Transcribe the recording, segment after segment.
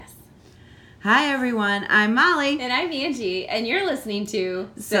Hi everyone, I'm Molly. And I'm Angie, and you're listening to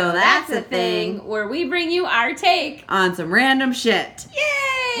So That's a Thing, where we bring you our take on some random shit.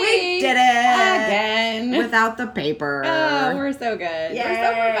 Yay! We did it! Again. Without the paper. Oh, we're so good. Yay. We're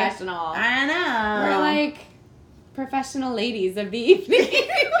so professional. I know. We're like professional ladies of the evening.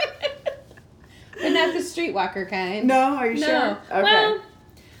 But not the streetwalker kind. No, are you No. sure? Okay. Well,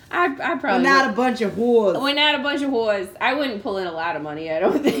 I probably We're not would. a bunch of whores. We're not a bunch of whores. I wouldn't pull in a lot of money, I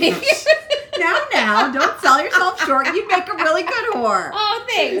don't think. Now, don't sell yourself short. You'd make a really good whore. Oh,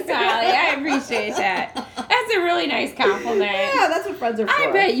 thanks, Molly. I appreciate that. That's a really nice compliment. Yeah, that's what friends are for.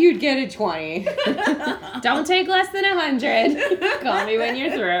 I bet you'd get a 20. Don't take less than 100. Call me when you're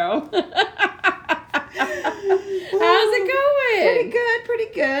through. How's it going? Pretty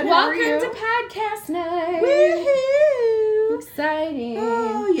good. Welcome How are you? to podcast night. Woohoo! Exciting.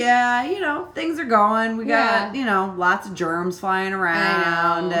 Oh, yeah, things are going. We got, Yeah. lots of germs flying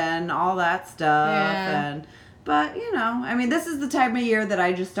around know. and all that stuff. Yeah. But, this is the time of year that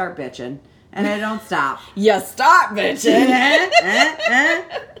I just start bitching and I don't stop. You stop bitching.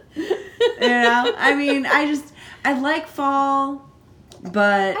 I like fall,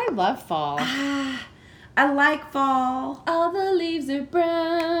 but I love fall. I like fall. All the leaves are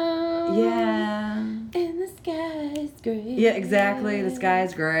brown. Yeah. And the sky's gray. Yeah, exactly. The sky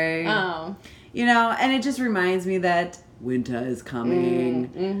is gray. Oh. And it just reminds me that winter is coming.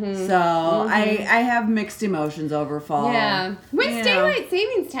 Mm-hmm. So I have mixed emotions over fall. Yeah. When's daylight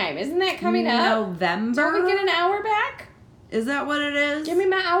savings time? Isn't that coming up? November? Don't we get an hour back? Is that what it is? Give me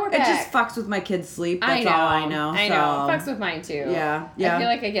my hour It back. just fucks with my kids' sleep. That's I know. all I know. I so. know. It fucks with mine too. Yeah. I feel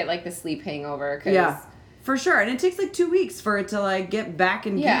like I get like the sleep hangover. Cause Yeah. For sure. And it takes like 2 weeks for it to like get back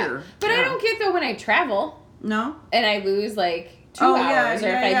in gear. But I don't get though when I travel No? and I lose like 2 Oh, hours yeah, or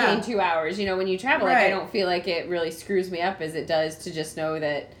if yeah, I yeah. gain 2 hours. When you travel, like I Right. don't feel like it really screws me up as it does to just know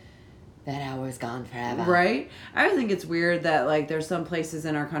that hour's gone forever. Right? I think it's weird that like there's some places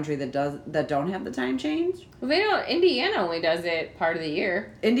in our country that don't have the time change. Well, they don't. Indiana only does it part of the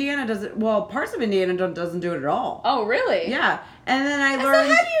year. Indiana does it. Well, parts of Indiana doesn't do it at all. Oh, really? Yeah, and then I So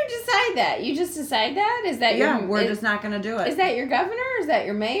learned. how do you decide that? You just decide that? Is that Yeah, your? we're just not gonna do it. Is that your governor? Is that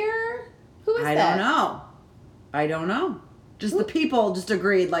your mayor? Who is I that? don't know. Just the people just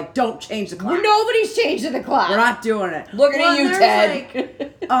agreed, like, don't change the clock. Well, nobody's changing the clock. We're not doing it. Looking at you, there's,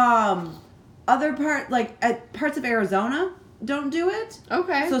 Ted. Like, other parts of Arizona don't do it.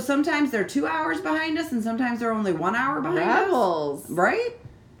 Okay. So sometimes they're 2 hours behind us, and sometimes they're only 1 hour behind Rebels. us. Right?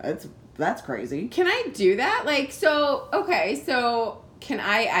 That's crazy. Can I do that? So can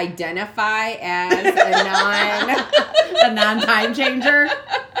I identify as A non-time changer.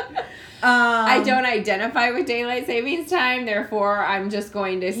 I don't identify with daylight savings time, therefore I'm just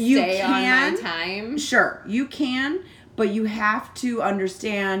going to stay on my time. Sure, you can, but you have to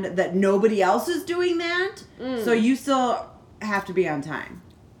understand that nobody else is doing that, so you still have to be on time.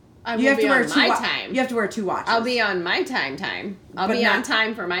 I You will have be to wear on my time. You have to wear 2 watches. I'll be on my time. I'll But be not- on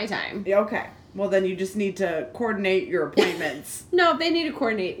time for my time. Okay. Well, then you just need to coordinate your appointments. No, they need to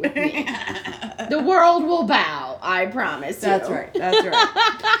coordinate with me. The world will bow, I promise you. That's right. So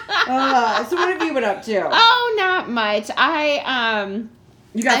what have you been up to? Oh, not much.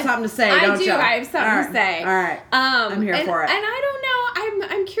 You got something to say, don't you? I have something to say. All right. I'm here for it. And I don't know.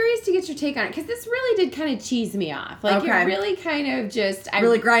 I'm curious to get your take on it because this really did kind of cheese me off. Like Okay. it really kind of just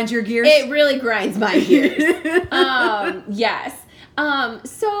Really grinds your gears? It really grinds my gears. Yes.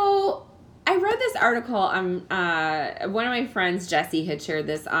 So I read this article on one of my friends, Jessie, had shared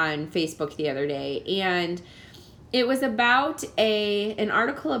this on Facebook the other day, and it was about an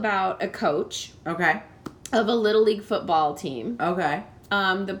article about a coach Okay. of a little league football team. Okay.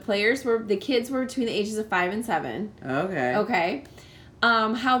 The kids were between the ages of 5 and 7. Okay. Okay.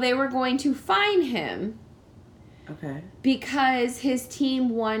 How they were going to fine him Okay. because his team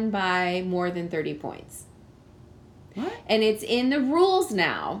won by more than 30 points. What? And it's in the rules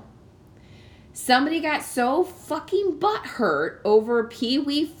now. Somebody got so fucking butthurt over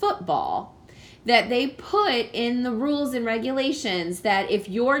Pee-wee football that they put in the rules and regulations that if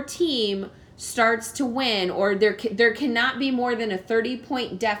your team starts to win or there cannot be more than a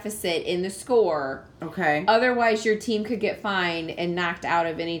 30-point deficit in the score. Okay. Otherwise, your team could get fined and knocked out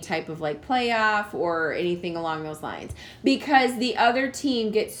of any type of like playoff or anything along those lines. Because the other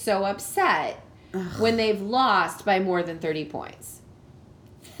team gets so upset when they've lost by more than 30 points.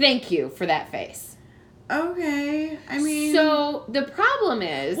 Thank you for that face. Okay. I mean. So the problem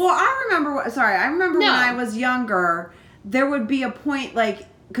is. Well, I remember when I was younger, there would be a point like.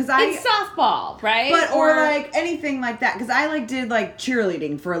 It's softball, right? But or like anything like that, because I like did like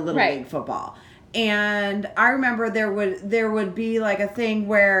cheerleading for a little Right. league football, And I remember there would be like a thing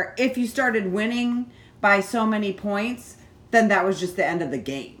where if you started winning by so many points, then that was just the end of the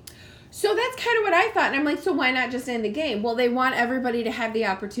game. So that's kind of what I thought. And I'm like, so why not just end the game? Well, they want everybody to have the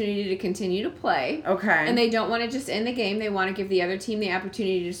opportunity to continue to play. Okay. And they don't want to just end the game. They want to give the other team the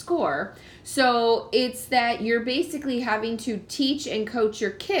opportunity to score. So it's that you're basically having to teach and coach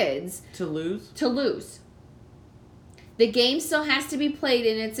your kids. To lose? To lose. The game still has to be played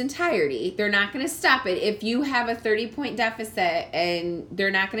in its entirety. They're not going to stop it. If you have a 30-point deficit and they're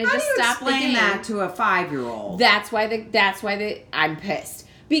not going to just stop the game. Explain that to a 5-year-old. That's why I'm pissed.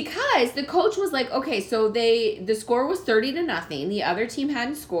 Because the coach was like, okay, so the score was 30-0. The other team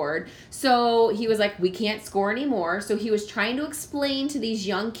hadn't scored. So he was like, we can't score anymore. So he was trying to explain to these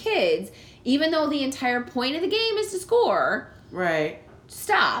young kids, even though the entire point of the game is to score. Right.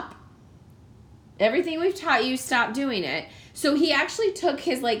 Stop. Everything we've taught you, stop doing it. So he actually took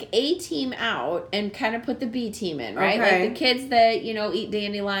his like A team out and kind of put the B team in, right? Okay. Like the kids that, eat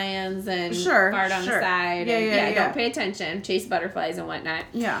dandelions and fart on the side and don't pay attention, chase butterflies and whatnot.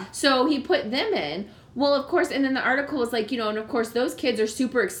 Yeah. So he put them in. Well, of course, and then the article was like, and of course those kids are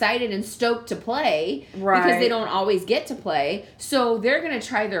super excited and stoked to play because they don't always get to play. So they're going to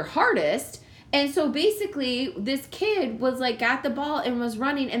try their hardest. And so basically, this kid was like, got the ball and was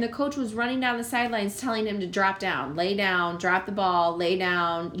running, and the coach was running down the sidelines telling him to drop down, lay down, drop the ball, lay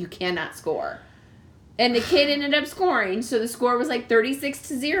down, you cannot score. And the kid ended up scoring, so the score was like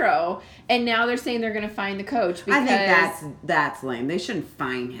 36-0, and now they're saying they're going to fine the coach. Because, I think that's lame. They shouldn't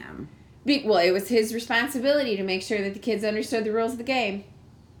fine him. Well, it was his responsibility to make sure that the kids understood the rules of the game.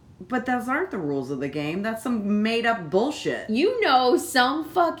 But those aren't the rules of the game. That's some made-up bullshit. Some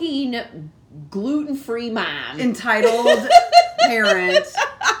fucking gluten-free mom. Entitled parent.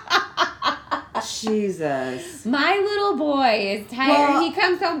 Jesus. My little boy is tired. Well, he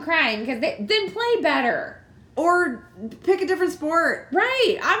comes home crying because then play better. Or pick a different sport.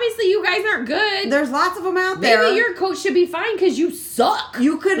 Right. Obviously, you guys aren't good. There's lots of them out there. Maybe your coach should be fine because you suck.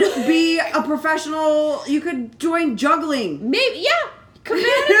 You could be a professional. You could join juggling. Maybe, yeah. Combative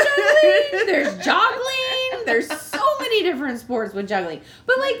juggling. There's joggling. There's so many different sports with juggling.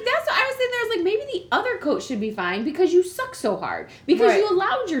 But, that's what I was sitting there. I was like, maybe the other coach should be fine because you suck so hard. Because you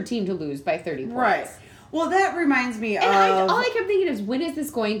allowed your team to lose by 30 points. Right. Well, that reminds me of... all I kept thinking is, when is this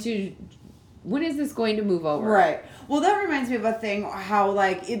going to move over? Right. Well, that reminds me of a thing, how,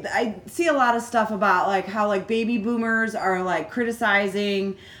 I see a lot of stuff about, how, baby boomers are,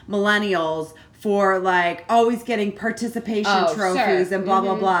 criticizing millennials for always getting participation trophies and blah,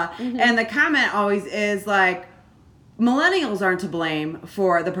 blah, blah. Mm-hmm. And the comment always is millennials aren't to blame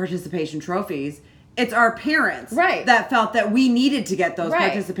for the participation trophies. It's our parents that felt that we needed to get those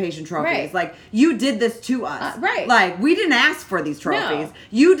participation trophies. You did this to us. We didn't ask for these trophies. No.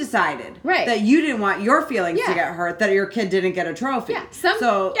 You decided that you didn't want your feelings to get hurt, that your kid didn't get a trophy. Yeah.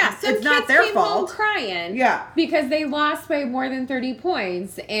 Some it's not their came fault. Home crying because they lost by more than 30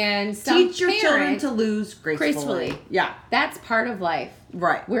 points. And teach your children to lose gracefully. Yeah. That's part of life.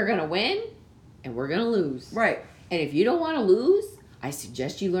 Right. We're going to win and we're going to lose. Right. And if you don't want to lose, I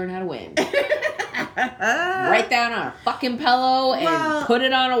suggest you learn how to win. Write that on a fucking pillow and put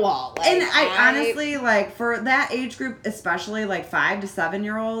it on a wall. And I honestly, for that age group, especially 5 to 7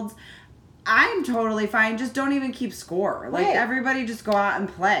 year olds, I'm totally fine. Just don't even keep score. Everybody just go out and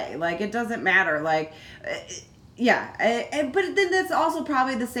play. It doesn't matter. Yeah. But then that's also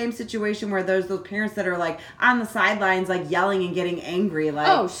probably the same situation where there's those parents that are on the sidelines, yelling and getting angry.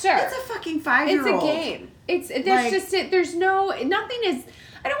 Oh, sure. It's a fucking 5-year-old. It's a game. That's just it. There's nothing is,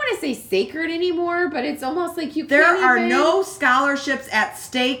 I don't want to say sacred anymore, but it's almost like you there can't are no scholarships at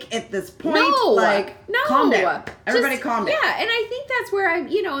stake at this point. No. Calm down. Everybody calm down. Yeah, and I think that's where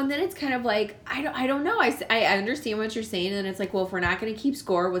and then it's kind of I don't know. I understand what you're saying, and it's well, if we're not going to keep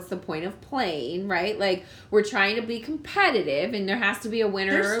score, what's the point of playing, right? We're trying to be competitive, and there has to be a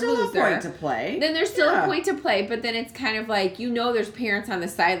winner or a loser. There's still a point to play. Then there's still a point to play, but then it's kind of there's parents on the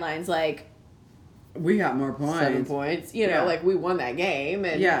sidelines we got more points. 7 points. We won that game.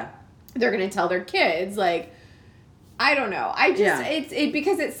 And they're going to tell their kids, I don't know. It's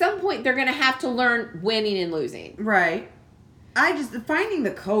because at some point they're going to have to learn winning and losing. Right. Finding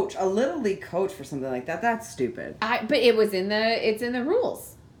the coach, a Little League coach for something like that, that's stupid. But it's in the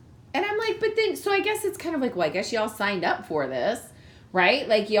rules. And I'm but then, so I guess it's kind of I guess y'all signed up for this.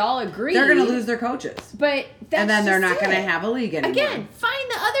 Right? Y'all agree. They're going to lose their coaches. But and then they're not going to have a league anymore. Again, find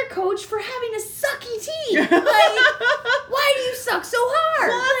the other coach for having a sucky team. Why do you suck so hard?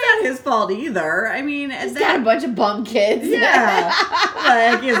 Well, that's not his fault either. I mean... He's got a bunch of bum kids. Yeah.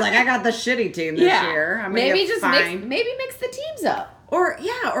 He's I got the shitty team this year. I'm maybe just mix the teams up. Or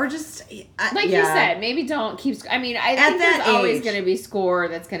just like you said, maybe don't keep. I mean, I think there's always going to be score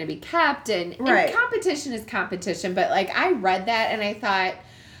that's going to be kept, and competition is competition. But like I read that and I thought,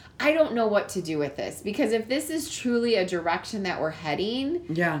 I don't know what to do with this, because if this is truly a direction that we're heading,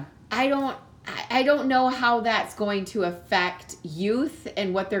 I don't know how that's going to affect youth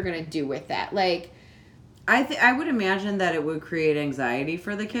and what they're going to do with that. Like, I would imagine that it would create anxiety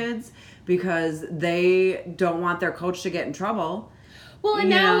for the kids because they don't want their coach to get in trouble. Well, and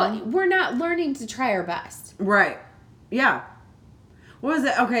now we're not learning to try our best. Right. Yeah. What was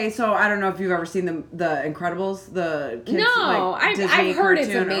it? Okay, so I don't know if you've ever seen the Incredibles, the kids. No, like, I've heard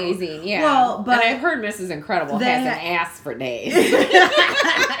it's amazing. Yeah. Well, but and I've heard Mrs. Incredible has an ass for days.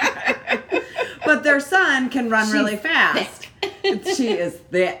 But their son can run really fast. She is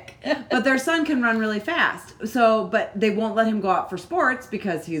thick. But their son can run really fast. So, but they won't let him go out for sports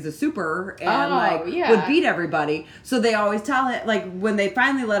because he's a super and would beat everybody. So they always tell him, like, when they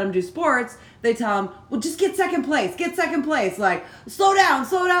finally let him do sports, they tell him, well, just get second place. Like, slow down.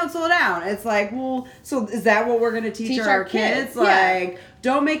 It's like, well, so is that what we're going to teach our kids? Like,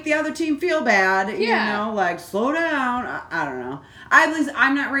 don't make the other team feel bad. You know, like, slow down. I don't know. At least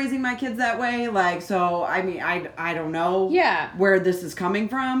I'm not raising my kids that way. Like, so, I mean, I don't know where this is coming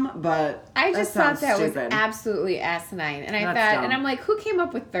from, but I just thought that was absolutely asinine. And I thought, and I'm like, who came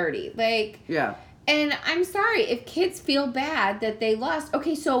up with 30? Like, and I'm sorry, if kids feel bad that they lost.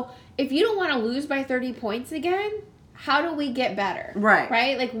 Okay, so if you don't want to lose by 30 points again, how do we get better?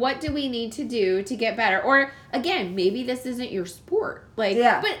 Right? Like, what do we need to do to get better? Or, again, maybe this isn't your sport. Like,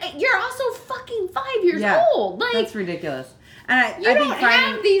 but you're also fucking 5 years old. Like, that's ridiculous. And I don't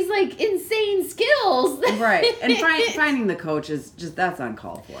have these, like, insane skills. Right. And finding the coach is just, that's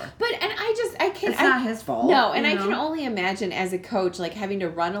uncalled for. But, and it's not his fault. No, and I can only imagine as a coach, like, having to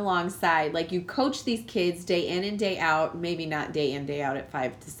run alongside, like, you coach these kids day in and day out, maybe not day in, day out at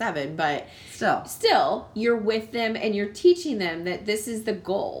 5 to 7, but still, you're with them and you're teaching them that this is the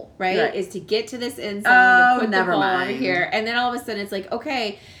goal, right? Is to get to this end zone, to put the ball over here. And then all of a sudden it's like,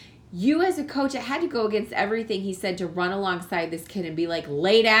 okay, you as a coach, it had to go against everything he said to run alongside this kid and be like,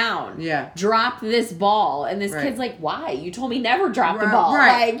 lay down. Drop this ball. And this kid's like, why? You told me never drop the ball.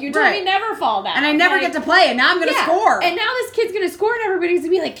 Like, you told me never fall down. And I never get to play, and now I'm going to score. And now this kid's going to score, and everybody's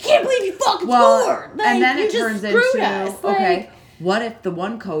going to be like, can't believe you fucking scored. Like, and then it turns into, us. Okay, what if the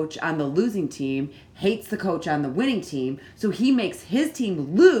one coach on the losing team hates the coach on the winning team, so he makes his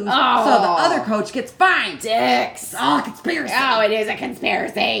team lose, so the other coach gets fined? Dicks. Oh, conspiracy. Oh, it is a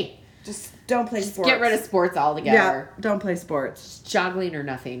conspiracy. Just don't play sports. Get rid of sports altogether. Yeah, don't play sports. Just juggling or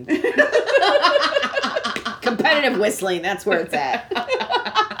nothing. Competitive whistling, that's where it's at.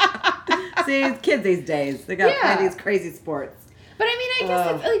 See, kids these days, they got to play these crazy sports. But I mean, I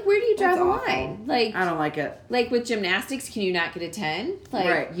guess it's like, where do you draw the line? Like, I don't like it. Like with gymnastics, can you not get a 10?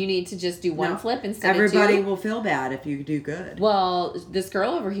 Like, you need to just do one flip instead of 2? Everybody will feel bad if you do good. Well, this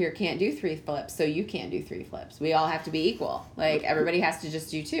girl over here can't do 3 flips, so you can't do 3 flips. We all have to be equal. Like, everybody has to just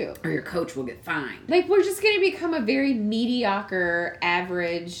do 2. Or your coach will get fined. Like, we're just going to become a very mediocre,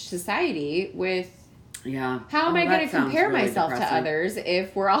 average society with... How am I going to compare myself to others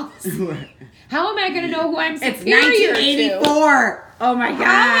if we're all the same? How am I going to know who I'm superior to? It's 1984. Oh my gosh.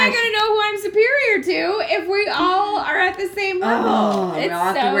 How am I going to know who I'm superior to if we all are at the same level? Oh, we all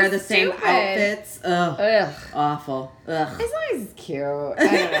have to wear the same outfits. Ugh. Awful. Ugh. As long as it's cute. I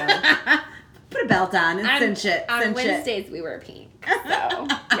don't know. Put a belt on and cinch it. On Wednesdays we wear pink. So,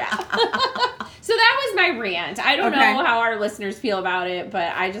 yeah. So that was my rant. I don't know how our listeners feel about it,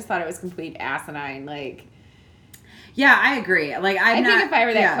 but I just thought it was complete asinine. Like, yeah, I agree. Like, I think if I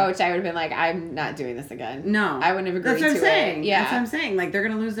were that coach, I would have been like, I'm not doing this again. No, I wouldn't have agreed to it. That's what I'm saying. Yeah, that's what I'm saying. Like, they're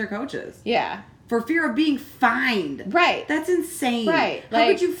gonna lose their coaches. Yeah. For fear of being fined. Right. That's insane. Right. How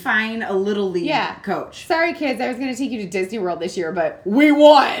could you fine a little league coach? Sorry, kids. I was going to take you to Disney World this year, but we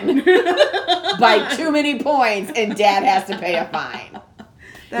won by too many points, and Dad has to pay a fine.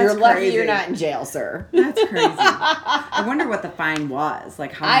 You're lucky you're not in jail, sir. That's crazy. I wonder what the fine was.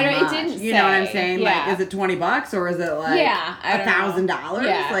 Like, how much? It didn't say. You know what I'm saying? Yeah. Like, is it $20 or is it like $1,000?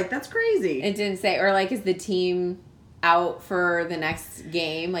 Yeah. Like, that's crazy. It didn't say. Or like, is the team out for the next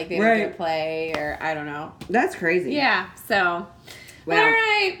game? Like, they don't get to play, or I don't know. That's crazy. Yeah. So. Well, all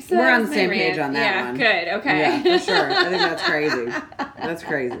right. So we're on the same page on that one. Yeah. Good. Okay. Yeah, for sure. I think that's crazy. That's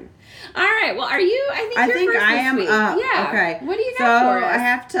crazy. All right. Well, are you? I think I am up. Yeah. Okay. What do you got for us? So I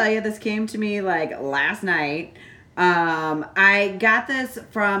have to tell you, this came to me like last night. I got this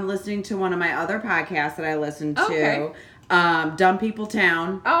from listening to one of my other podcasts that I listened to. Okay. Dumb People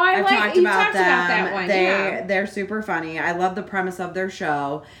Town. Oh, I've talked about that one. They're super funny. I love the premise of their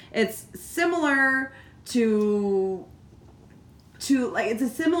show. It's similar to to like it's a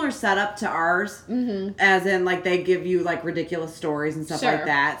similar setup to ours, as in like they give you like ridiculous stories and stuff like Sure.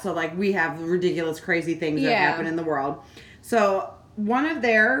 that. So like we have ridiculous, crazy things that Yeah. happen in the world. So one of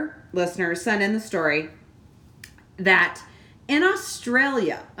their listeners sent in the story that in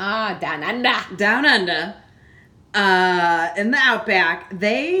Australia, Down under. down under, in the outback,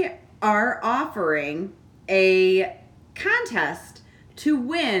 they are offering a contest to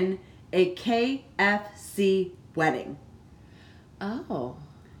win a KFC wedding. Oh.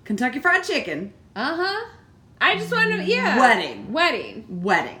 Kentucky Fried Chicken Uh-huh. I just want to, yeah. Wedding. Wedding.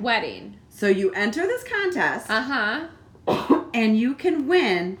 wedding. So you enter this contest Uh-huh. and you can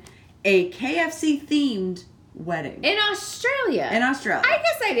win a KFC themed wedding In Australia. in Australia. I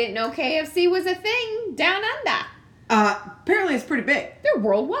guess I didn't know KFC was a thing down under. Apparently it's pretty big. They're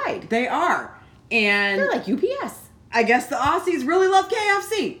worldwide. They are. And They're like UPS. I guess the Aussies really love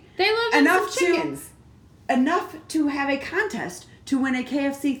KFC. They love them Enough some chickens. Enough to have a contest to win a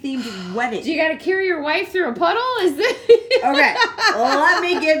KFC themed wedding. Do you got to carry your wife through a puddle? Is this... Okay, let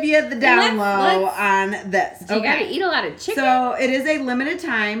me give you the down low Let's- on this. Do you got to eat a lot of chicken? So it is a limited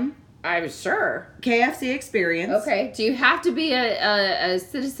time I'm sure. KFC experience. Okay. Do you have to be a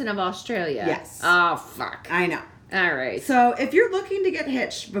citizen of Australia? Yes. Oh, fuck. I know. All right. So if you're looking to get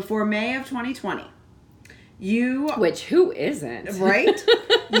hitched before May of 2020, you Which, who isn't? right?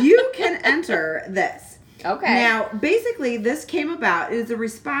 You can enter this. Okay. Now, basically, this came about is a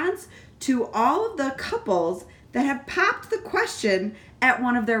response to all of the couples that have popped the question at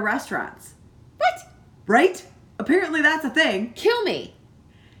one of their restaurants. What? Right? Apparently, that's a thing. Kill me.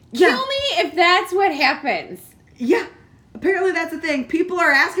 Yeah. Kill me if that's what happens. Yeah. Apparently, that's a thing. People are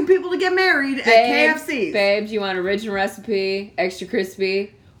asking people to get married at KFCs. Babe, do you want original recipe, extra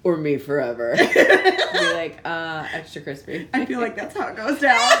crispy, or me forever? Be like, extra crispy. I feel like that's how it goes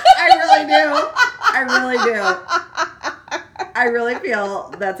down. I really do. I really do. I really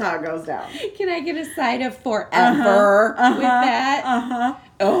feel that's how it goes down. Can I get a side of forever with that? Uh-huh.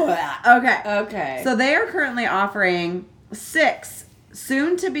 Oh, Okay. okay. So they are currently offering 6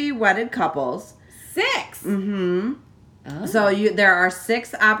 soon-to-be wedded couples. 6. Mm-hmm. Oh. So there are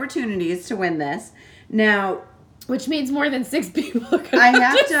 6 opportunities to win this. Now, Which means more than 6 people are gonna I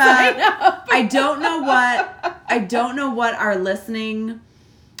have to. sign up. I don't know what our listening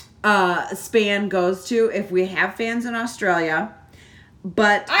span goes to if we have fans in Australia,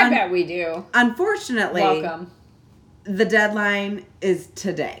 but I bet we do. unfortunately, Welcome. the deadline is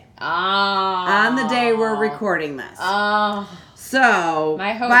today. Ah. On the day we're recording this. Oh. So,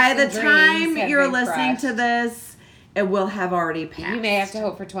 My hopes by the and dreams time have you're been listening crushed. to this, it will have already passed. You may have to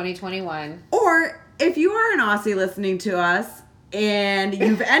hope for 2021. Or if you are an Aussie listening to us and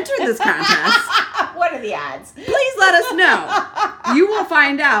you've entered this contest, What are the odds? please let us know. You will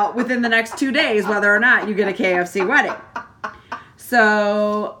find out within the next 2 days whether or not you get a KFC wedding.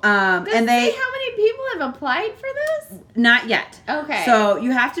 So, and See how many people have applied for this? not yet. Okay. So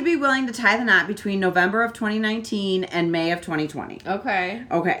you have to be willing to tie the knot between November of 2019 and May of 2020. Okay.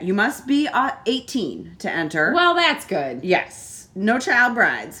 Okay, you must be 18 to enter. Well, that's good. Yes. No child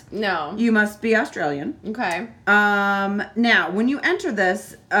brides. No. You must be Australian. Okay. Now, when you enter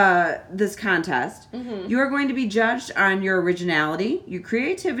this this contest, you are going to be judged on your originality, your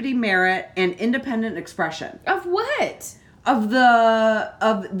creativity, merit, and independent expression Of what? of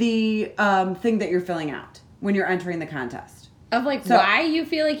the thing that you're filling out when you're entering the contest. Of like So- why you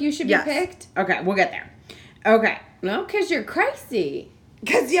feel like you should Yes. be picked? Okay, we'll get there. Okay. No, because you're crazy.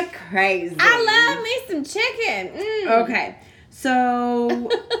 Because you're crazy. I love me some chicken. Mm. Okay. So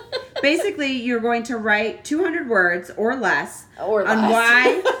basically, you're going to write 200 words or less Or on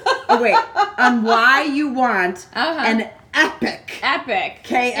less. why. On why you want Uh-huh. an epic Epic.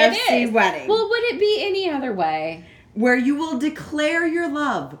 KFC It is. wedding. Well, would it be any other way? where you will declare your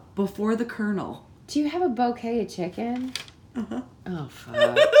love before the colonel. Do you have a bouquet of chicken? Uh-huh. Oh,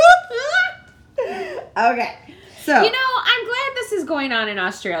 fuck. Okay. So You know, I'm glad this is going on in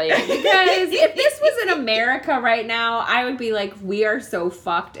Australia because if this was in America right now, I would be like, we are so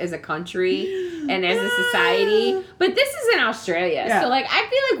fucked as a country and as a society. But this is in Australia. Yeah. So, like, I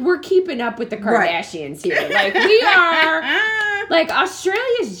feel like we're keeping up with the Right. Kardashians here. Like, we are, like,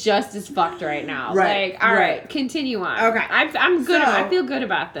 Australia's just as fucked right now. Right, Like, all right. right, continue on. Okay. I'm good. So, I feel good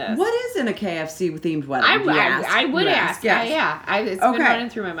about this. What is in a KFC themed wedding? I You would ask. ask. Yes. It's been Okay. running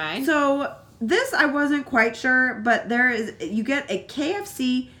through my mind. So this I wasn't quite sure, but you get a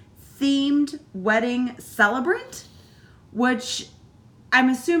KFC themed wedding celebrant, which I'm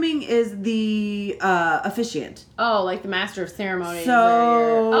assuming is the officiant. Oh, like the master of ceremonies. So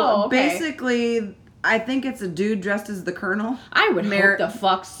oh, okay. basically, I think it's a dude dressed as the Colonel. I would hope the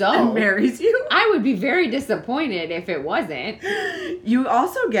fuck so. And marries you. I would be very disappointed if it wasn't. You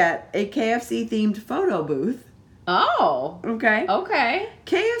also get a KFC themed photo booth. Oh. Okay. Okay.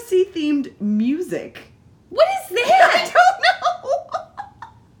 KFC themed music. What is that? I don't know.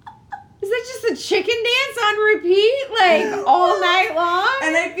 Is that just a chicken dance on repeat, like all night long?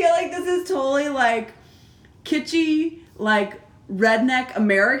 And I feel like this is totally like kitschy, like redneck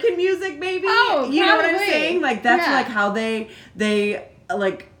American music, maybe. Oh, you know what I'm probably. saying? Like that's like how they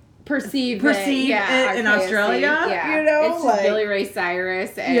like perceive it yeah, in KFC. Australia. Yeah. You know, it's just like Billy Ray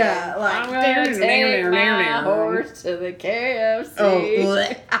Cyrus. And yeah, like I'm gonna take my horse to the KFC.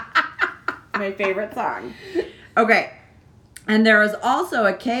 Oh, my favorite song. Okay, and there is also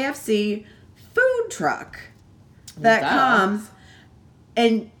a KFC food truck that comes,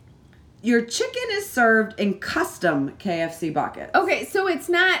 and your chicken is served in custom KFC buckets. Okay, so it's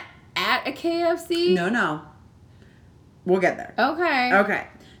not at a KFC? No. We'll get there. Okay. Okay.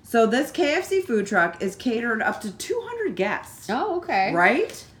 So this KFC food truck is catered up to 200 guests. Oh, okay.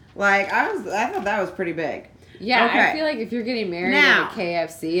 Right? Like I thought that was pretty big. Yeah, okay. I feel like if you're getting married Now, at a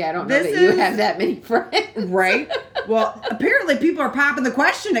KFC, I don't know that you have that many friends. Right? Well, apparently people are popping the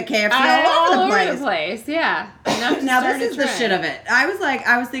question at KFC all over the place. Yeah. Now this is the shit of it.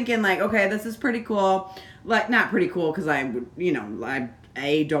 I was thinking like, okay, this is pretty cool. Like not pretty cool because I don't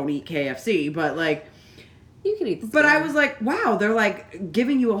eat KFC, but like you can eat. But I was like, wow, they're like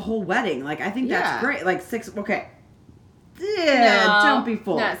giving you a whole wedding. Like I think that's great. Like okay. Yeah, no, don't be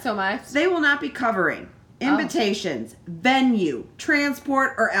fooled. Not so much. They will not be covering invitations, venue,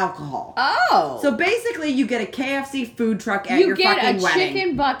 transport, or alcohol. Oh. So basically, you get a KFC food truck at your fucking wedding. You get a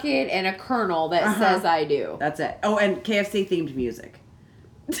chicken bucket and a Colonel that says I do. That's it. Oh, and KFC themed music.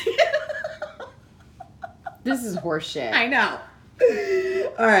 This is horseshit. I know.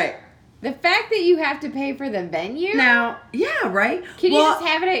 All right. The fact that you have to pay for the venue? Now, yeah, right? Can you just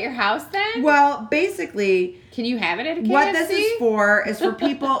have it at your house then? Well, basically... Can you have it at a KFC? What this is for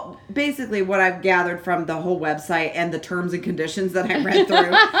people... Basically, what I've gathered from the whole website and the terms and conditions that I read through,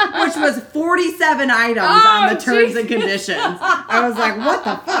 which was 47 items on the terms and conditions. I was like, what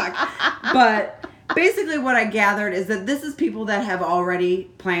the fuck? But basically what I gathered is that this is people that have already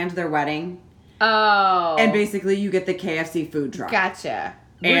planned their wedding. Oh. And basically you get the KFC food truck. Gotcha.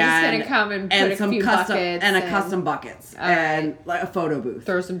 We're just going to come and put a few custom, buckets. And a custom buckets. And like a photo booth.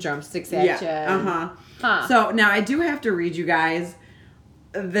 Throw some drumsticks at you. Huh. So now I do have to read you guys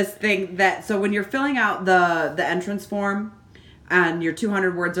this thing that... So when you're filling out the entrance form and your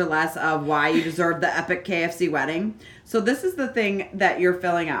 200 words or less of why you deserve the epic KFC wedding. So this is the thing that you're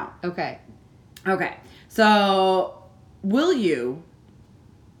filling out. Okay. So will you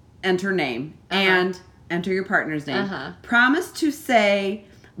enter name and enter your partner's name? Promise to say...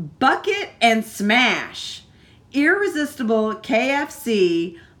 Bucket and smash. Irresistible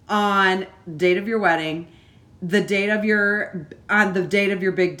KFC on date of your wedding, on the date of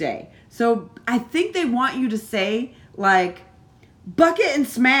your big day. So I think they want you to say like bucket and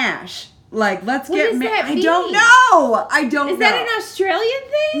smash. Like let's get married. I don't know. Is that an Australian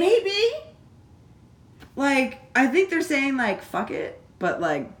thing? Maybe. Like I think they're saying like fuck it, but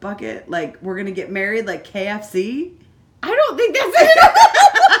like bucket, like we're gonna get married like KFC. I don't think that's it.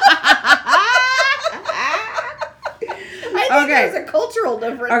 I think there's a cultural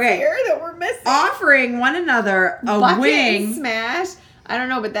difference here that we're missing. Offering one another a bucket wing. And smash. I don't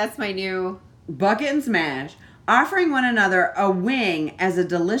know, but that's my new... Bucket and smash. Offering one another a wing as a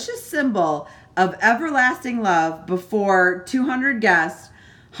delicious symbol of everlasting love before 200 guests,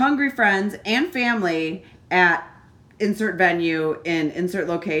 hungry friends, and family at insert venue in insert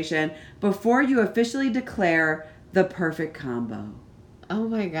location before you officially declare the perfect combo. Oh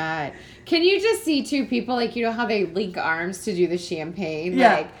my God. Can you just see two people, like, you know how they link arms to do the champagne?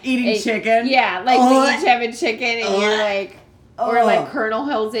 Yeah, like eating chicken. Yeah, like we each have a chicken and you're like, or like Colonel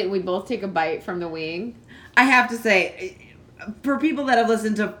holds it and we both take a bite from the wing. I have to say, for people that have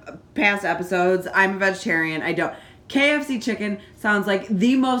listened to past episodes, I'm a vegetarian. I don't. KFC chicken sounds like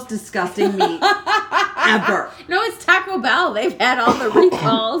the most disgusting meat ever. No, it's Taco Bell. They've had all the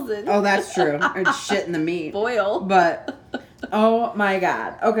recalls. And oh, that's true. And shit in the meat. Boil. But, oh my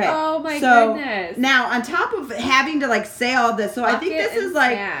God. Okay. Oh my goodness. Now, on top of having to like say all this, so I think this is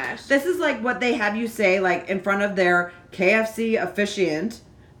like, this is like what they have you say like in front of their KFC officiant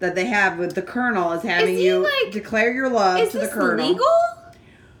that they have with the Colonel is having you declare your love to the Colonel. Is this legal?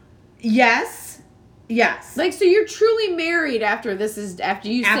 Yes. Yes. Like, so you're truly married after this is, after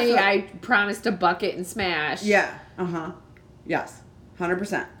you say I promised a bucket and smash. Yeah. Yes.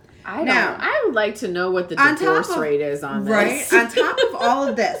 100%. I would like to know what the divorce rate is on this. Right? On top of all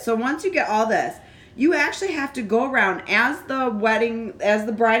of this, so once you get all this, You actually have to go around as the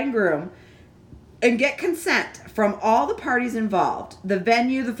bride and groom, and get consent from all the parties involved, the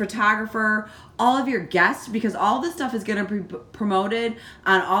venue, the photographer, all of your guests, because all this stuff is going to be promoted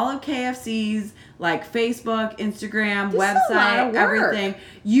on all of KFC's, like Facebook, Instagram, This is a lot of website, work. everything.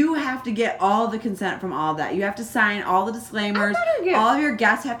 You have to get all the consent from all of that. You have to sign all the disclaimers. I better get- all of your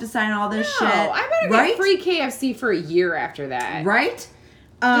guests have to sign all this shit. I better right? get free KFC for a year after that. Right?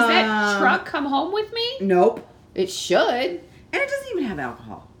 Does that truck come home with me? Nope. It should. And it doesn't even have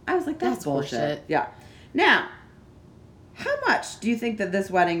alcohol. I was like, that's That's bullshit. bullshit. Yeah. Now, how much do you think that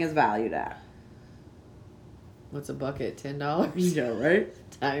this wedding is valued at? What's a bucket? $10 Yeah, right?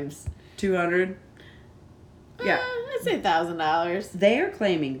 times. 200. Yeah. I'd say $1,000. They are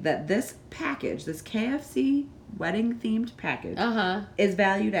claiming that this package, this KFC wedding themed package, is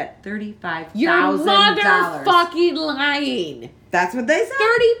valued at $35,000. You're motherfucking lying. That's what they said.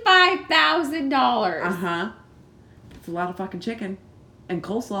 $35,000. Uh-huh. It's a lot of fucking chicken and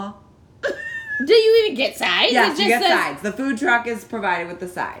coleslaw. Do you even get sides? Yes, It you just get says- sides. The food truck is provided with the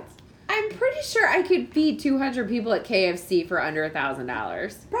sides. I'm pretty sure I could feed 200 people at KFC for under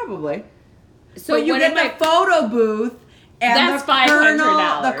 $1,000. Probably. So but you what get am the I? photo booth, and That's the colonel,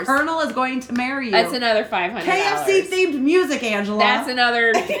 $500. the colonel is going to marry you. That's another $500. KFC themed music, Angela. That's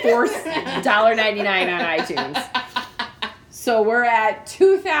another $4.99 on iTunes. So we're at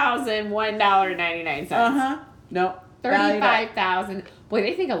 $2,001.99. Nope. 35,000. Boy,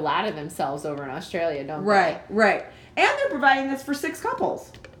 they think a lot of themselves over in Australia, don't Right. And they're providing this for 6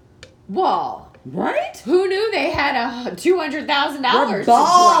 couples. they? Well, Right? who knew they had $200,000? We're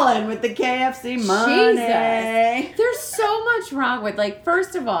balling with the KFC money. Jesus. There's so much wrong with, like,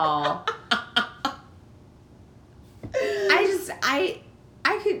 first of all,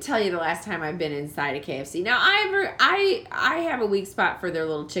 I couldn't tell you the last time I've been inside a KFC. Now, I have a weak spot for their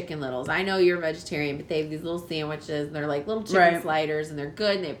little chicken littles. I know you're a vegetarian, but they have these little sandwiches, and they're like little chicken sliders, and they're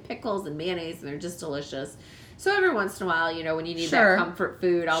good, and they have pickles and mayonnaise, and they're just delicious. So every once in a while, you know, when you need that comfort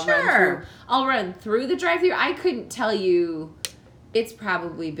food, I'll run through the drive-thru. I couldn't tell you. It's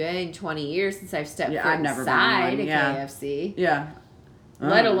probably been 20 years since I've stepped foot I've never inside been a in one. KFC. Yeah.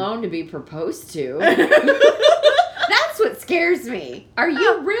 Let alone to be proposed to. That's what scares me. Are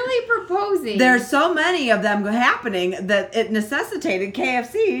you really proposing? There's so many of them happening that it necessitated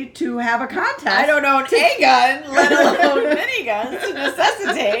KFC to have a contest. I don't own a gun, let alone miniguns to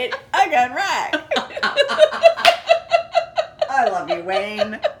necessitate a gun rack. I love you,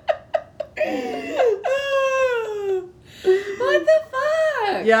 Wayne. What the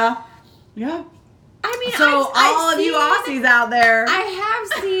fuck? Yeah. I mean, So I've all of you seen- Aussies out there. I have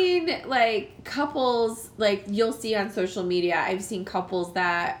seen like couples, like you'll see on social media. I've seen couples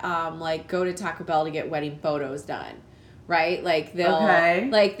that like go to Taco Bell to get wedding photos done, right? Like they'll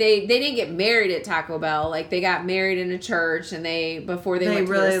like they didn't get married at Taco Bell. Like they got married in a church, and before they went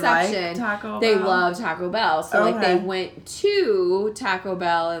to really the reception, like Taco they Bell? love Taco Bell. So like they went to Taco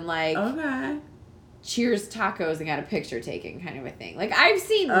Bell and like cheers tacos and got a picture taken, kind of a thing. Like I've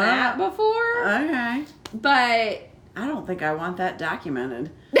seen that before. Okay. But I don't think I want that documented.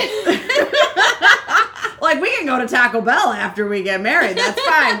 Like, we can go to Taco Bell after we get married. That's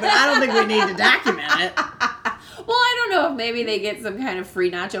fine, but I don't think we need to document it. Well, I don't know if maybe they get some kind of free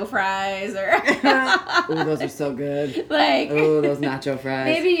nacho fries or Ooh, those are so good. like Ooh, those nacho fries.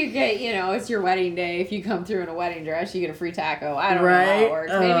 maybe you get, you know, it's your wedding day. If you come through in a wedding dress, you get a free taco. I don't know how it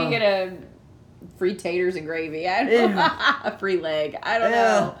works. Maybe you get a free taters and gravy. I don't know. A free leg. I don't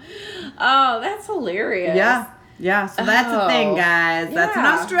know. Oh, that's hilarious. Yeah, so that's a thing, guys. That's an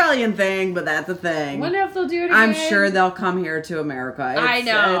Australian thing, but that's a thing. Wonder if they'll do it again. I'm sure they'll come here to America. I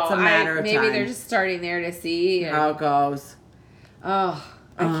know. It's a matter of maybe time. they're just starting there to see how it goes. Oh,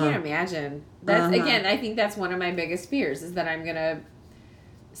 I can't imagine. That's again, I think that's one of my biggest fears is that I'm gonna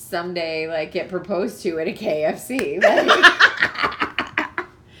someday like get proposed to at a KFC.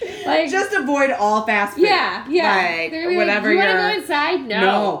 Like just avoid all fast food. Yeah. Like, whatever you want to you're... go inside?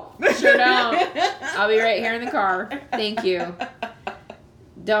 No. Sure don't. I'll be right here in the car. Thank you.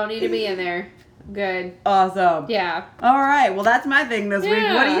 Don't need to be in there. I'm good. Awesome. Yeah. All right. Well, that's my thing this week.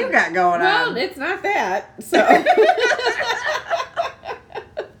 What do you got going on? Well, it's not that. So.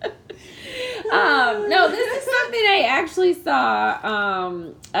 No, this is something I actually saw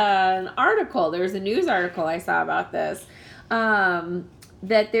an article. There's a news article I saw about this.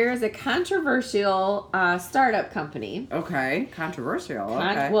 That there is a controversial startup company. Okay, controversial.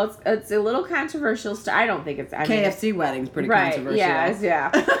 Okay. Well, it's a little controversial. I don't think it's... KFC wedding's pretty controversial.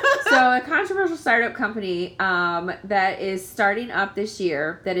 Yeah. So a controversial startup company that is starting up this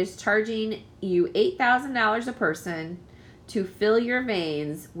year that is charging you $8,000 a person to fill your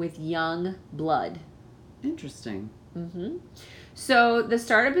veins with young blood. Interesting. So the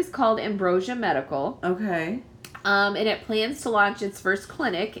startup is called Ambrosia Medical. Okay. And it plans to launch its first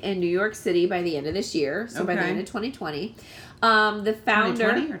clinic in New York City by the end of this year. So by the end of 2020. The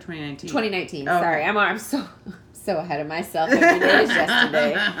founder... 2020 or 2019? 2019. Oh, sorry. okay. I'm so ahead of myself. Every day is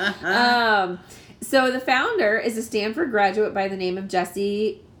yesterday. So the founder is a Stanford graduate by the name of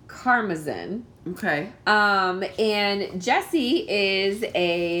Jesse Karmazin. Okay. And Jesse is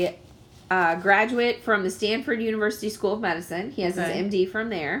a graduate from the Stanford University School of Medicine. He has his MD from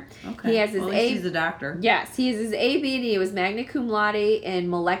there. Okay. He has his he's a doctor. Yes, he has his AB and he was magna cum laude in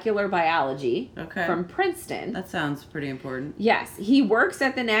molecular biology from Princeton. That sounds pretty important. Yes, he works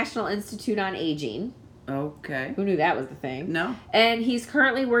at the National Institute on Aging. Okay. Who knew that was the thing? No. And he's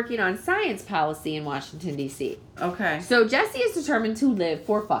currently working on science policy in Washington, D.C. Okay. So Jesse is determined to live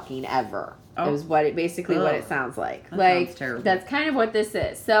for fucking ever. Oh. Is what it sounds like. That sounds terrible. That's kind of what this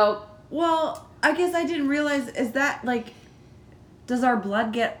is. So, well, I guess I didn't realize, is that like, does our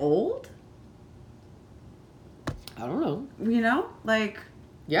blood get old? I don't know. You know? Like,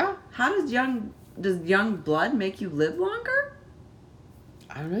 Yeah. how does young blood make you live longer?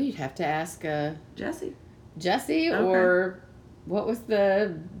 I don't know. You'd have to ask Jesse. Jesse Okay. or what was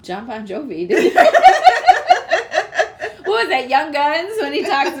the John Bon Jovi? What was that, Young Guns, when he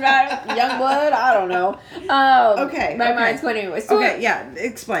talks about young blood? I don't know. Okay. My mind's going anyway. So, Okay, yeah,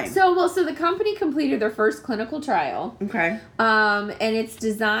 explain. So the company completed their first clinical trial. Okay. And it's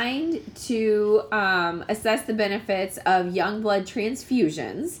designed to assess the benefits of young blood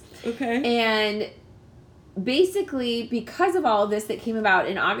transfusions. Okay. And basically, because of all of this that came about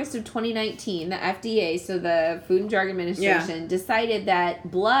in August of 2019, the FDA, so the Food and Drug Administration, decided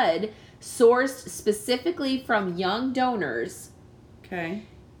that blood sourced specifically from young donors,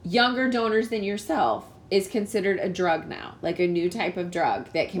 younger donors than yourself, is considered a drug now, like a new type of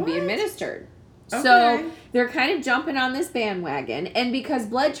drug that can be administered. Okay. So they're kind of jumping on this bandwagon. And because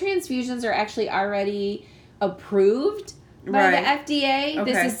blood transfusions are actually already approved by the FDA,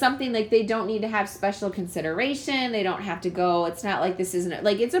 this is something like they don't need to have special consideration. They don't have to go. It's not like this isn't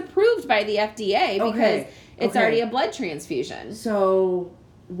like it's approved by the FDA because it's already a blood transfusion. So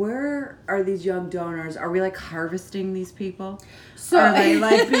where are these young donors? Are we like harvesting these people? So are they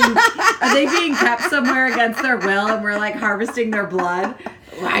like being kept somewhere against their will and we're like harvesting their blood?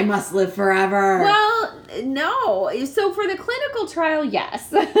 I must live forever. Well, no. So for the clinical trial, yes.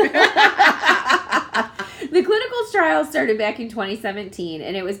 The clinical trial started back in 2017,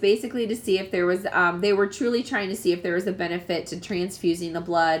 and it was basically to see if there was, they were truly trying to see if there was a benefit to transfusing the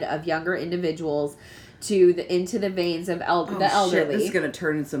blood of younger individuals into the veins of the elderly. Shit, this is going to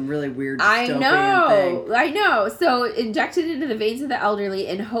turn into some really weird dystopian thing. I know. So injected into the veins of the elderly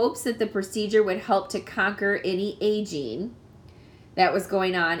in hopes that the procedure would help to conquer any aging that was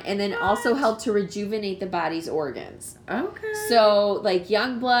going on, and then also help to rejuvenate the body's organs. Okay. So, like,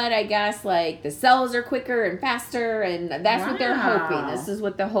 young blood, I guess, like, the cells are quicker and faster, and that's what they're hoping. This is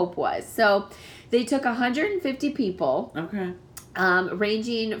what the hope was. So, they took 150 people. Okay.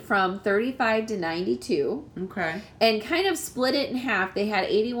 Ranging from 35 to 92. Okay. And kind of split it in half. They had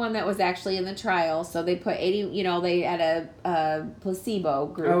 81 that was actually in the trial. So they put 80, they had a placebo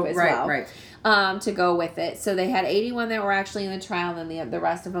group as well. Right. To go with it. So they had 81 that were actually in the trial, and then the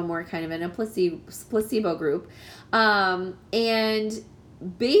rest of them were kind of in a placebo group. And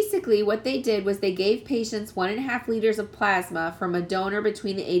basically what they did was they gave patients 1.5 liters of plasma from a donor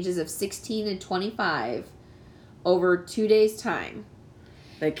between the ages of 16 and 25 over 2 days' time.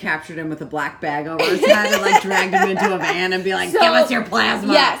 They captured him with a black bag over his head and like dragged him into a van and be like, give us your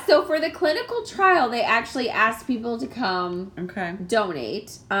plasma. Yeah, so for the clinical trial, they actually asked people to come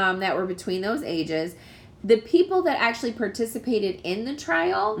donate that were between those ages. The people that actually participated in the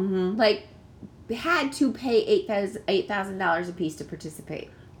trial, like, had to pay $8,000 a piece to participate.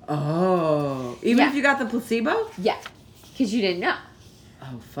 Oh. Even if you got the placebo? Yeah, because you didn't know.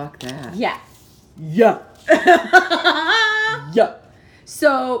 Oh, fuck that. Yeah. Yeah. Yeah.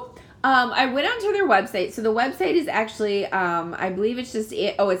 So, I went onto their website. So the website is actually, I believe it's just,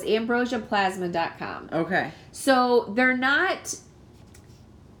 it's ambrosiaplasma.com. Okay. So they're not,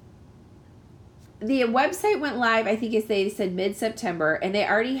 the website went live, I think they said mid-September, and they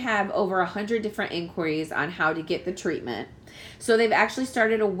already have over 100 different inquiries on how to get the treatment. So they've actually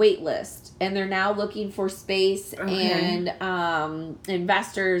started a wait list, and they're now looking for space and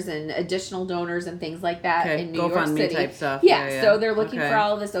investors and additional donors and things like that in New York City. Type stuff. Yeah, so they're looking for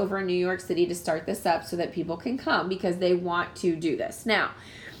all of this over in New York City to start this up so that people can come because they want to do this. Now,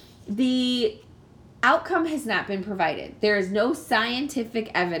 the outcome has not been provided. There is no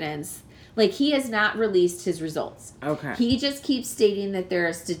scientific evidence Like, he has not released his results. Okay. He just keeps stating that there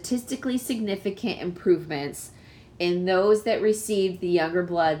are statistically significant improvements in those that received the younger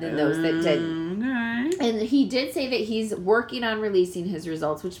blood than those that didn't. Okay. And he did say that he's working on releasing his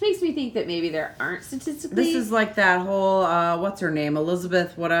results, which makes me think that maybe there aren't statistically. This is like that whole, what's her name?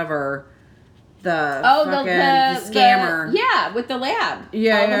 Elizabeth whatever. The scammer. Yeah, with the lab.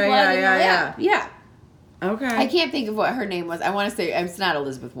 Yeah. Okay. I can't think of what her name was. I want to say it's not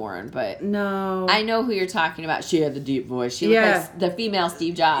Elizabeth Warren, but no. I know who you're talking about. She had the deep voice. She looked like the female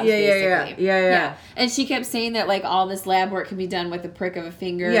Steve Jobs, basically. Yeah. And she kept saying that like all this lab work can be done with the prick of a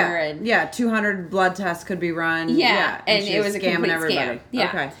finger. And 200 blood tests could be run. Yeah, and it was a complete everybody. scam. Yeah.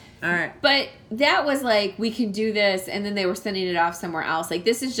 Okay. All right. But that was like, we can do this, and then they were sending it off somewhere else. Like,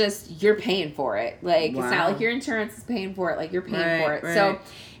 this is just, you're paying for it. Like, It's not like your insurance is paying for it. Like, you're paying for it. Right. So,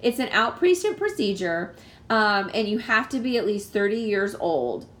 it's an outpatient procedure, and you have to be at least 30 years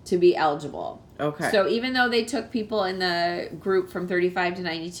old to be eligible. Okay. So, even though they took people in the group from 35 to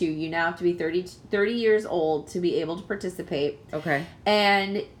 92, you now have to be 30 years old to be able to participate. Okay.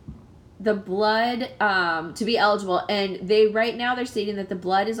 And the blood to be eligible, and they're stating that the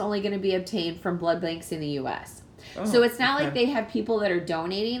blood is only going to be obtained from blood banks in the U.S. So it's not like they have people that are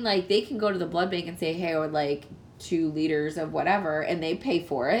donating. Like, they can go to the blood bank and say, hey, I would like 2 liters of whatever, and they pay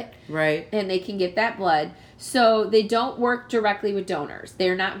for it. Right. And they can get that blood. So they don't work directly with donors.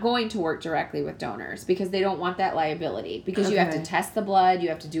 They're not going to work directly with donors because they don't want that liability. Because you have to test the blood, you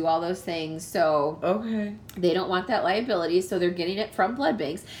have to do all those things. So they don't want that liability, so they're getting it from blood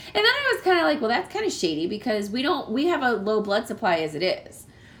banks. And then I was kind of like, well, that's kind of shady because we have a low blood supply as it is.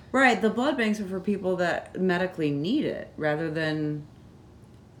 Right. The blood banks are for people that medically need it rather than...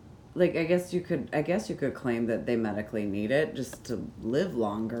 Like, I guess you could claim that they medically need it just to live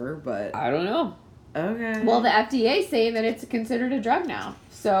longer, but... I don't know. Okay. Well, the FDA saying that it's considered a drug now.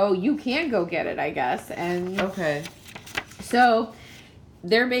 So you can go get it, I guess. And okay. So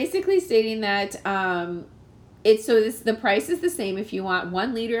they're basically stating that the price is the same if you want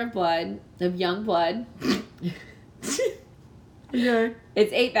 1 liter of blood, of young blood. Yeah.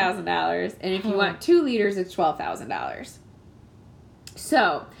 It's $8,000. And if you want 2 liters, it's $12,000.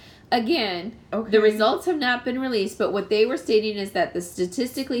 So... Again, the results have not been released, but what they were stating is that the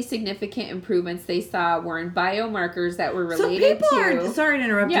statistically significant improvements they saw were in biomarkers that were related sorry to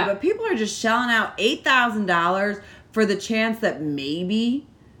interrupt you, but people are just shelling out $8,000 for the chance that maybe,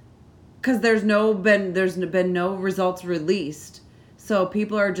 because there's been no results released, so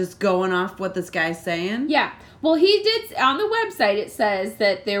people are just going off what this guy's saying. Yeah. Well, he did, on the website, it says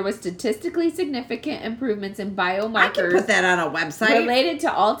that there was statistically significant improvements in biomarkers. I can put that on a website. Related to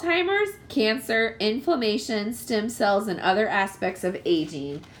Alzheimer's, cancer, inflammation, stem cells, and other aspects of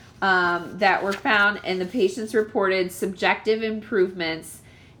aging that were found, and the patients reported subjective improvements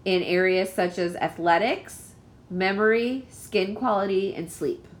in areas such as athletics, memory, skin quality, and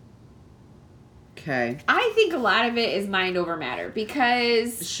sleep. Okay. I think a lot of it is mind over matter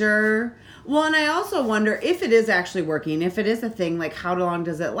because... Sure. Well, and I also wonder if it is actually working, if it is a thing, like how long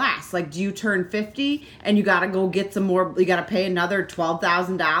does it last? Like, do you turn 50 and you got to go get some more, you got to pay another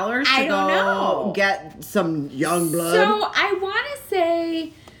 $12,000 to go get some young blood? So I want to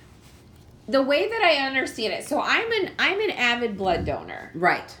say the way that I understand it. So I'm an avid blood donor.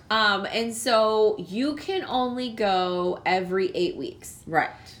 Right. And so you can only go every 8 weeks.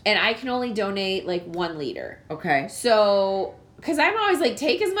 Right. And I can only donate like 1 liter. Okay. So, because I'm always like,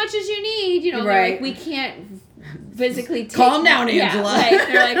 take as much as you need. You know, they're like, we can't physically take... Calm down, Angela. Like,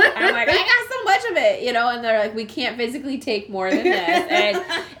 they're like, I'm like, I got so much of it, you know, and they're like, we can't physically take more than this.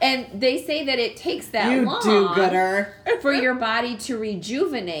 And they say that it takes that long do-gooder. for your body to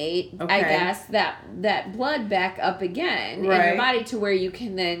rejuvenate, I guess, that blood back up again in your body to where you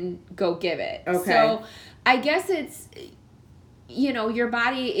can then go give it. Okay. So I guess it's, you know, your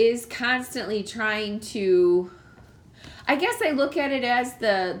body is constantly trying to... I guess I look at it as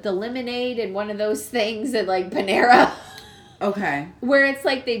the lemonade and one of those things at like Panera. Okay. Where it's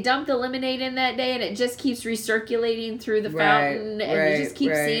like they dump the lemonade in that day and it just keeps recirculating through the fountain and you just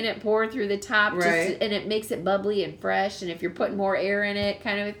keep seeing it pour through the top and it makes it bubbly and fresh, and if you're putting more air in it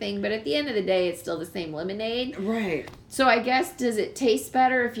kind of a thing. But at the end of the day, it's still the same lemonade. Right. So I guess, does it taste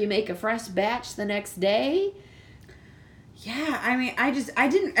better if you make a fresh batch the next day? Yeah, I mean, I guess I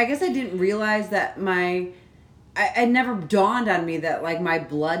didn't realize that it never dawned on me that, like, my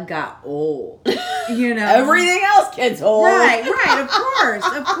blood got old, you know? Everything else gets old. Right,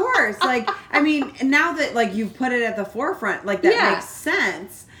 of course. Like, I mean, now that, like, you've put it at the forefront, like, that makes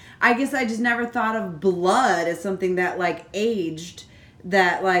sense. I guess I just never thought of blood as something that, like, aged,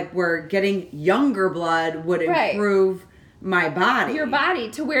 that, like, where getting younger blood would improve my body. Your body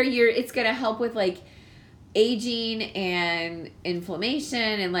to where it's going to help with like aging and inflammation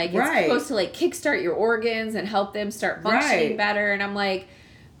and like it's supposed to like kickstart your organs and help them start functioning better. And I'm like,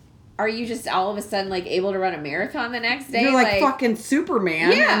 are you just all of a sudden like able to run a marathon the next day? You're like fucking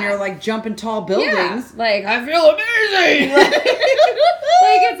Superman, and you're like jumping tall buildings. Yeah. Like, I feel amazing.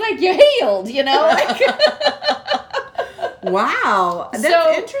 Like it's like you healed, you know? Like, wow,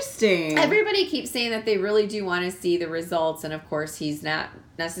 that's interesting. Everybody keeps saying that they really do want to see the results, and of course he's not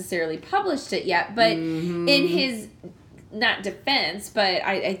necessarily published it yet, but in his not defense, but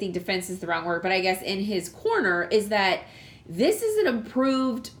I think defense is the wrong word, but I guess in his corner is that this is an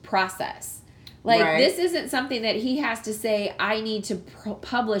approved process. Like this isn't something that he has to say, I need to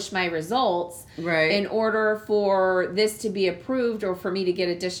publish my results in order for this to be approved or for me to get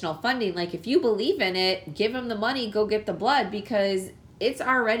additional funding. Like if you believe in it, give him the money, go get the blood, because it's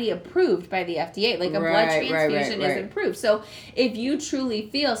already approved by the FDA. Like a blood transfusion is approved. So if you truly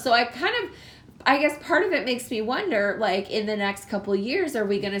feel, so I guess part of it makes me wonder, like in the next couple of years, are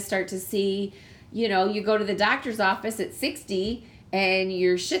we going to start to see, you know, you go to the doctor's office at 60 and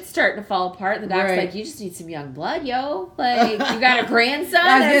your shit's starting to fall apart. And the doctor's like, you just need some young blood, yo. Like, you got a grandson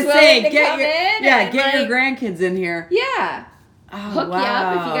that's willing to come in. Yeah, get your grandkids in here. Yeah. Hook you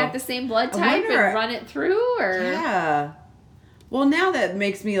up if you got the same blood type and run it through. Or yeah. Well, now that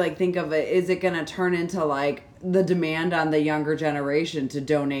makes me like think of it, is it going to turn into like the demand on the younger generation to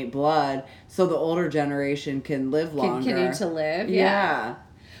donate blood so the older generation can live longer? Continue to live, yeah.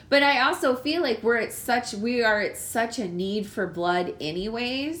 But I also feel like we are at such a need for blood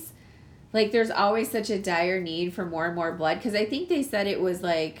anyways. Like there's always such a dire need for more and more blood. Because I think they said it was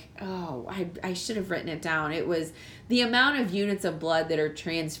like, I should have written it down. It was the amount of units of blood that are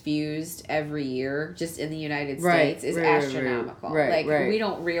transfused every year just in the United States is astronomical. We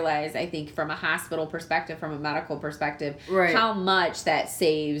don't realize, I think, from a hospital perspective, from a medical perspective, how much that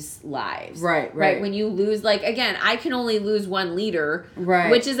saves lives. Right. When you lose, like, again, I can only lose 1 liter,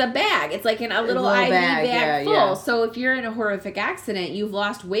 which is a bag. It's like a little IV bag full. Yeah. So if you're in a horrific accident, you've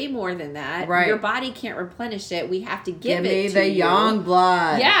lost way more than that. Right. Your body can't replenish it. We have to give it to you. Give me the young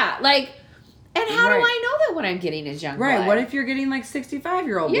blood. Yeah, like, and how do I know that what I'm getting is young blood? Right, what if you're getting like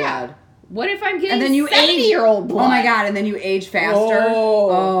 65-year-old blood? What if I'm getting 70-year-old blood? Oh my God, and then you age faster?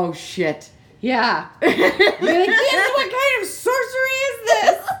 Oh shit. Yeah. You're like, what kind of sorcery is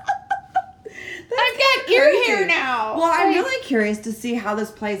this? I've got ear hair now. Well, I'm really curious to see how this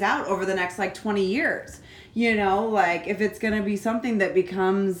plays out over the next like 20 years. You know, like if it's going to be something that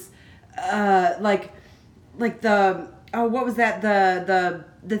becomes like the what was that,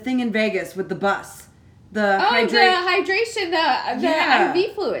 the thing in Vegas with the bus, the hydration, the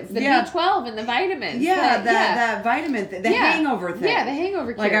IV fluids, the B12 and the vitamins, that vitamin the hangover thing, the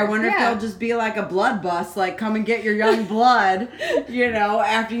hangover cure. Like I wonder if they'll just be like a blood bus, like come and get your young blood, you know,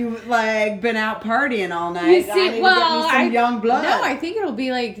 after you've like been out partying all night. You see, get me some young blood. No, I think it'll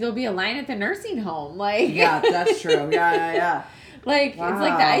be like there'll be a line at the nursing home, like that's true, yeah. Like it's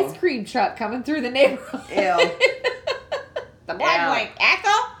like the ice cream truck coming through the neighborhood. Ew. The blood like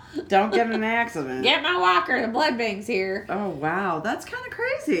Ethel. Don't get in an accident. Get my walker. The blood bank's here. Oh wow, that's kind of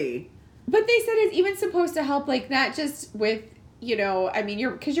crazy. But they said it's even supposed to help, like not just with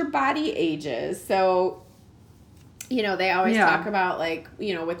because your body ages, so they always talk about like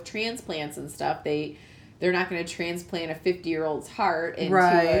with transplants and stuff they're not going to transplant a 50-year-old's heart into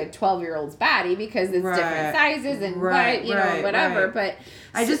a 12-year-old's body because it's different sizes and whatever. But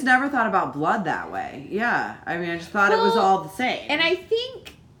I just never thought about blood that way. Yeah. I mean, I just thought it was all the same. And I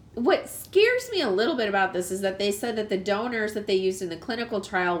think what scares me a little bit about this is that they said that the donors that they used in the clinical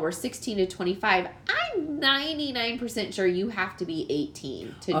trial were 16 to 25. I'm 99% sure you have to be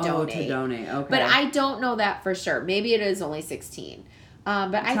 18 to donate. Oh, to donate. Okay. But I don't know that for sure. Maybe it is only 16.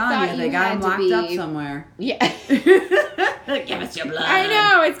 But I thought they got them locked up somewhere. Yeah. Give us your blood. I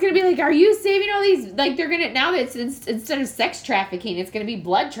know. It's going to be like, are you saving all these? Like, they're going to, now that it's instead of sex trafficking, it's going to be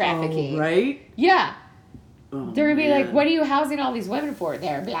blood trafficking. Oh, right? Yeah. Oh, they're going to be like, what are you housing all these women for?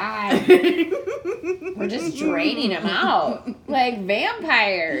 They're blood. We're just draining them out. Like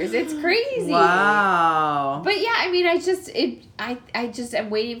vampires. It's crazy. Wow. But yeah, I mean, I just am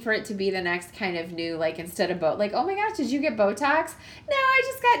waiting for it to be the next kind of new, like instead of like, oh my gosh, did you get Botox? No, I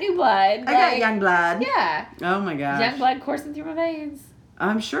just got new blood. I got young blood. Yeah. Oh my gosh. Young blood coursing through my veins.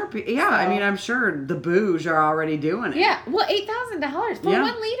 I'm sure. Yeah, so, I mean, I'm sure the bouge are already doing it. Yeah, well, $8,000 for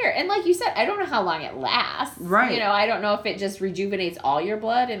 1 liter, and like you said, I don't know how long it lasts. Right. I don't know if it just rejuvenates all your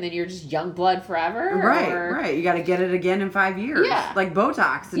blood, and then you're just young blood forever. Right. You got to get it again in 5 years. Yeah. Like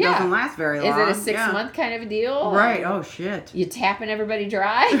Botox, it doesn't last very long. Is it a 6-month kind of a deal? Right. Oh shit. You tapping everybody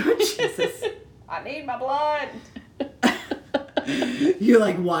dry? Jesus. I need my blood. You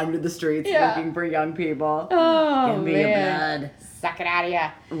like wander the streets Yeah. looking for young people. Oh, Give me man. your blood. Suck it out of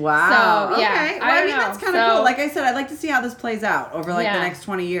ya. Wow. So, yeah, Okay. Well, I I don't mean, know. that's kind of So- cool. Like I said, I'd like to see how this plays out over like Yeah. the next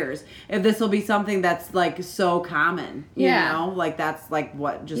 20 years. If this will be something that's like so common, you Yeah. know, like that's like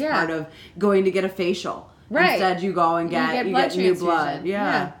what just Yeah. part of going to get a facial. Right. Instead, you go and You get get you blood get new blood. transfusion.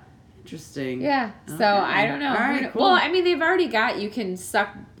 Yeah. Yeah. Interesting. Yeah. So Okay. I don't know. All right. Who kn- Cool. Well, I mean, they've already got, you can suck,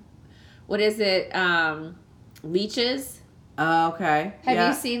 what is it? Leeches. Okay. Have Yeah.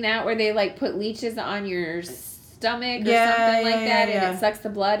 you seen that where they like put leeches on your stomach or Yeah, something like yeah, that, yeah. and it sucks the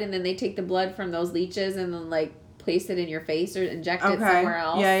blood, and then they take the blood from those leeches and then like place it in your face or inject it somewhere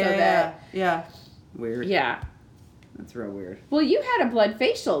else. Yeah. so Yeah. that, Yeah. Weird. yeah. That's real weird. Well, you had a blood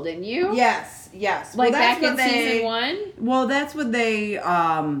facial, didn't you? Yes. Yes. Like Well, that's back in what season 1. Well, that's what they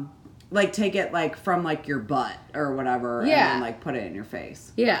like take it like from like your butt or whatever, Yeah. and then like put it in your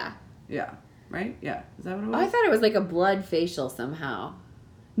face. Yeah. Yeah. Right? Yeah. Is that what it was? Oh, I thought it was like a blood facial somehow.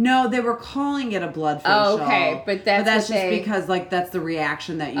 No, they were calling it a blood facial. Oh, okay, but that's just what they- because like that's the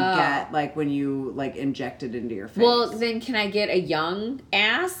reaction that you Oh. get like when you like inject it into your face. Well, then can I get a young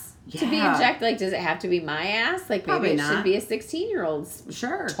ass to be Yeah. injected? Like, does it have to be my ass? Like, maybe Probably it not. should be a 16-year-old's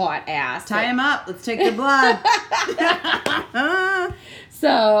sure. taut ass. Tie him up. Let's take the blood.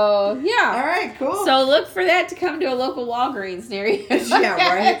 So, yeah. All right, cool. So look for that to come to a local Walgreens near you.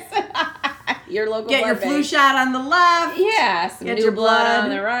 Yeah, right. Your local Get your blood flu bank. shot on the left. Yeah, some Get new your blood blood on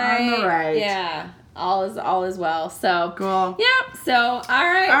the right. on the right. Yeah, all is well. So, Cool. yep. So, all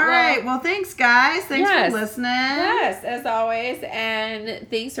right. All right. Well, thanks, guys. Thanks Yes. for listening. Yes, as always. And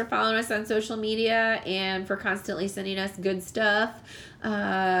thanks for following us on social media and for constantly sending us good stuff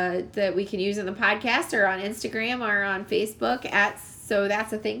that we can use in the podcast or on Instagram or on Facebook at So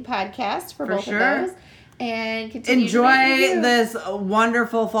That's a Thing Podcast for both sure. of those. And continue to Enjoy rate and review. this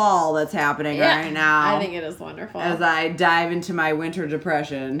wonderful fall that's happening right now. I think it is wonderful. as I dive into my winter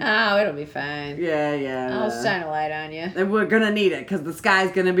depression. Oh, it'll be fine. Yeah. I'll shine a light on you. And we're gonna need it because the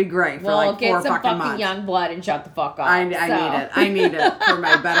sky's gonna be great for Well, like 4 get some fucking fucking months. young blood and shut the fuck up. I need it. I need it for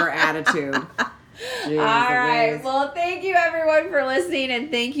my better attitude. Jeez All right. Louise. Well, thank you everyone for listening,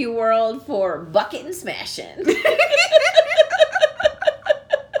 and thank you world for bucket and smashing.